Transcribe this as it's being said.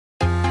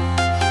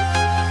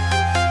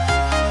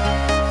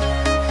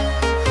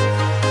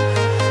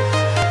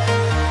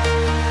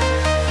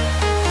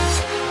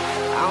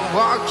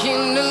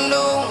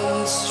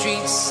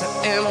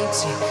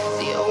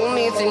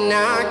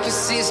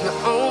sees my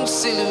own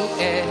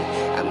silhouette.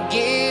 I'm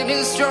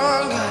getting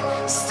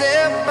stronger,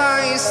 step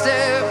by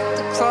step.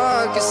 The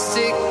clock is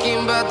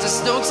ticking, but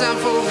there's no time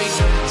for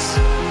regrets.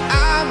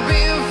 I've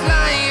been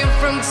flying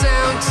from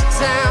town to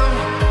town,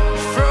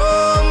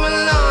 from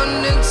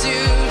London to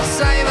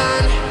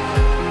Taiwan.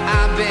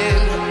 I've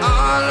been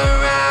all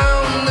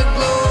around the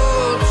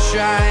globe,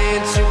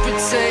 trying to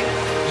protect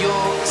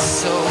your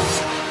soul.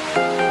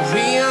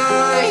 We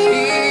are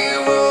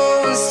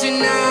heroes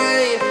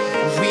tonight.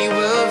 We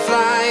will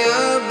fly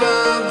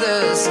above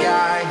the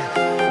sky.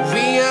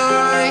 We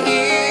are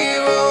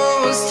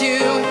heroes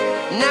tonight.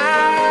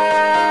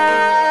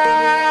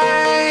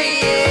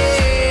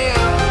 Yeah.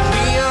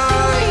 We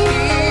are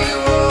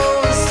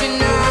heroes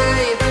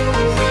tonight.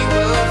 We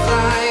will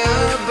fly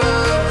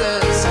above the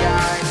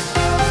sky.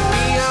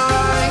 We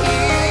are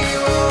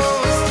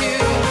heroes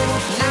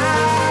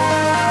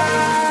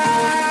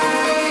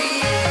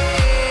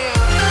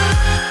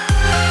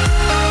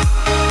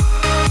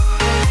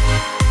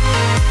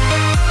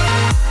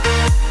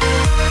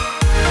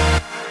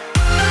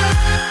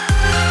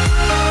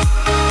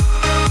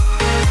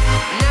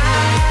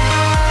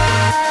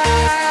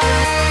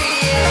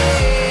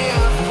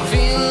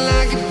Feel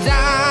like a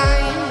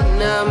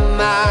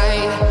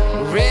dynamite,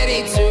 ready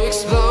to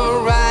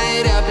explode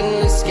right up in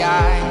the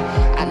sky.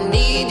 I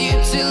need you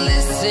to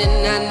listen,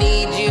 I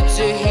need you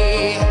to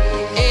hear,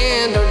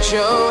 and don't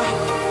show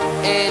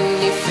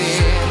any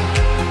fear.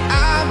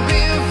 I've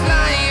been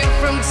flying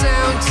from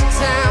town to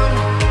town,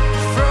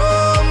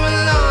 from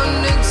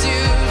London to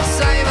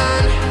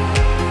Taiwan.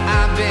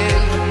 I've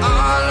been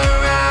all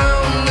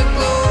around the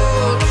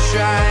globe,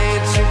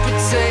 trying to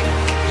protect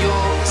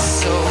your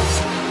soul.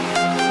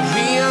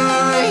 We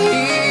are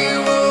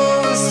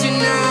heroes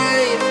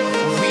tonight.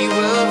 We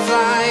will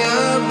fly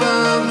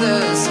above the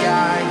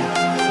sky.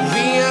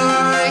 We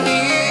are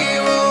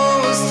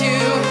heroes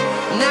tonight.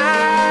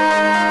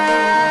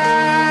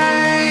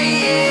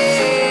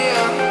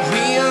 Yeah.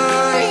 We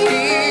are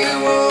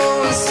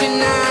heroes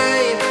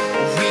tonight.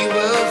 We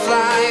will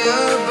fly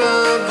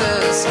above the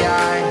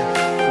sky.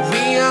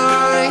 We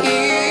are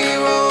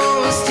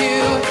heroes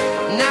tonight.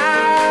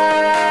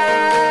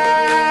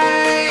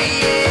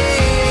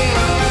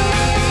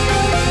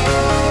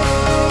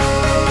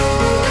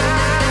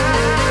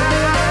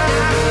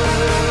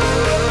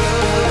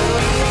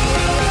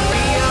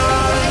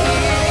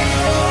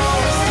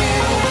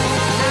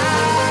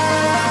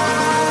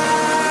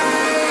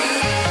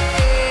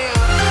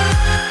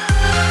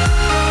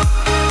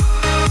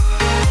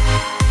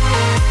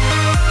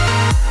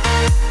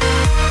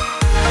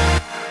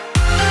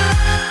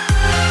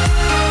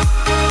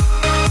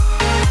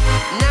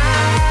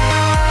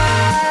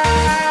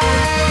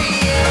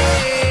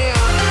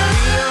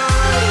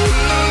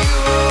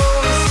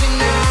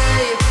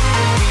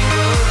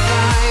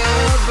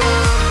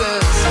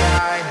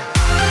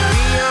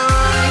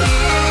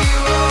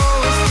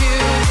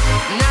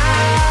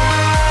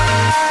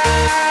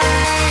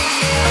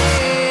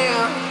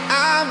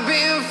 I've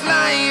been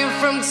flying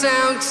from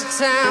town to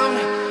town,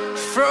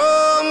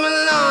 from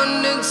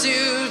London to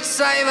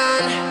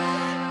Taiwan.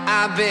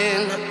 I've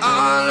been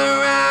all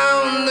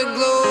around the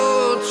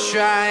globe,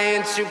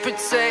 trying to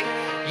protect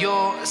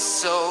your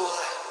soul.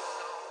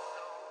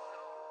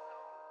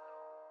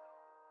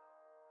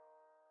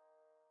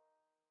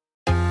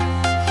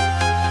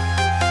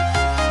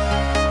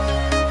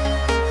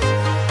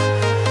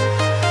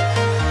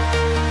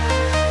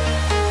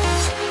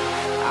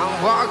 I'm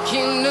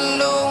walking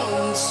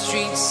alone, the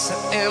streets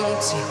are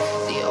empty.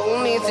 The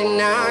only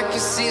thing I can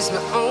see is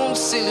my own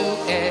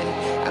silhouette.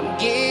 I'm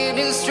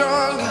getting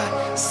stronger,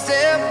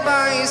 step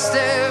by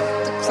step.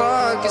 The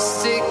clock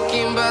is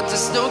ticking, but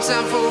there's no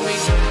time for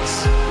regrets.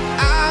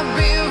 I've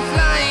been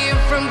flying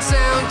from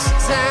town to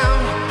town,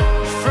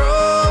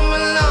 from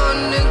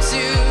London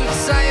to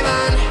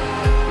Taiwan.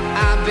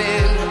 I've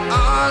been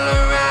all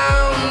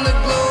around the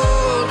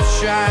globe,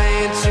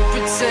 trying to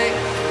protect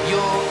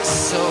your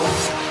soul.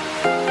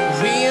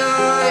 We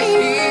are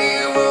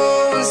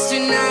heroes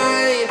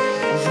tonight.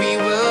 We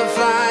will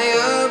fly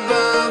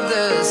above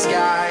the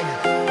sky.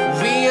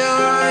 We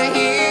are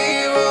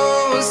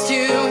heroes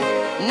tonight.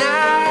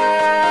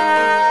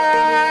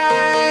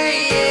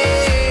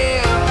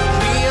 Yeah.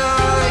 We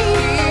are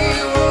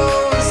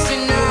heroes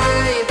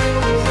tonight.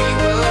 We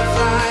will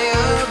fly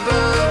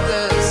above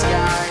the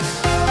sky.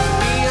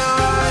 We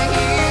are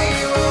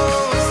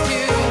heroes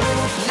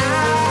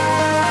tonight.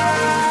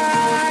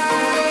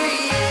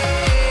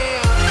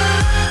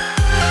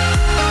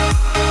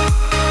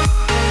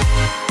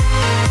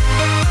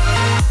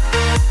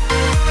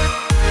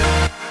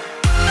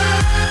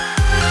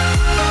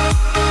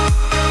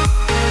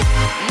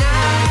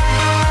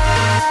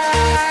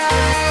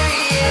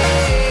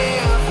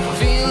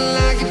 Feel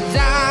like a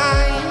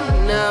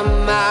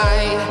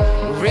dynamite,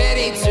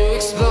 ready to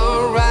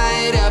explode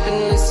right up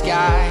in the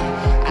sky.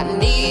 I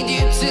need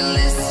you to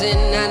listen,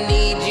 I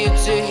need you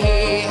to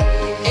hear,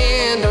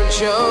 and don't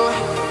show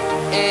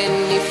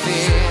any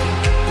fear.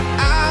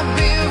 I've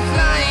been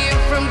flying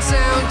from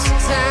town to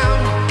town,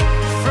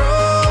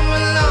 from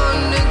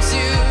London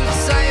to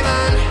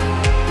Taiwan.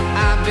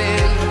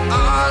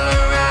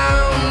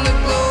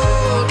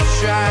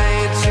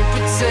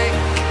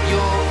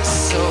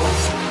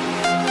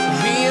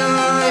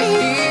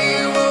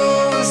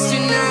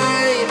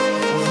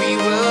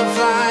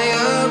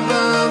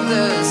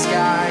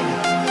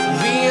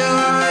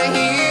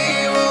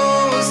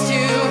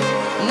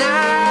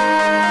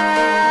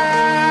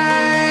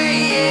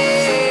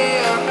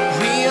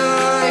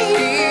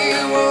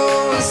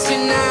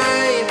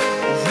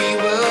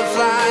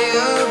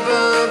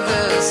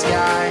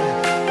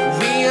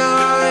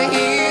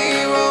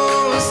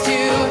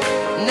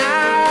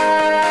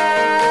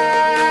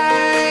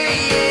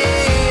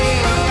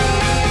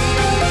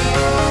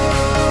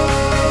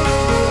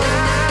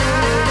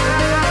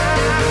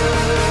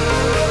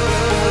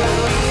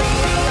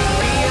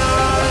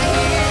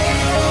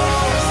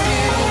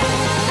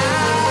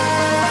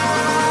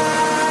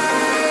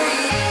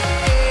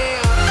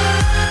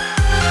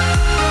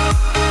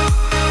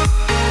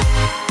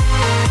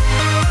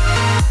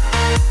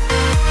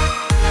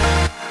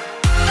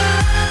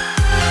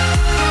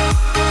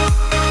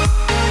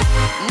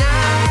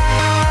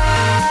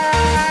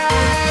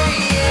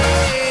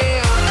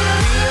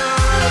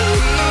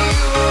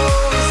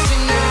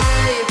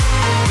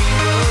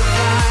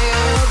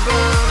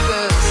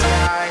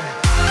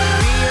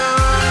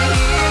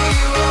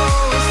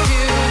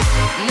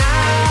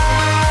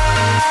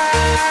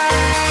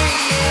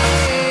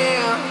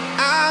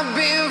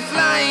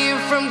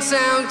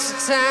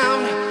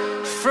 town,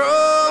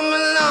 from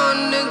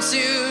London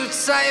to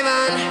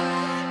Taiwan.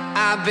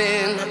 I've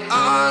been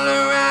all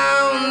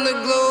around the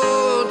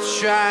globe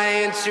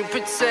trying to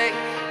protect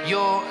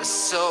your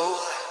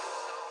soul.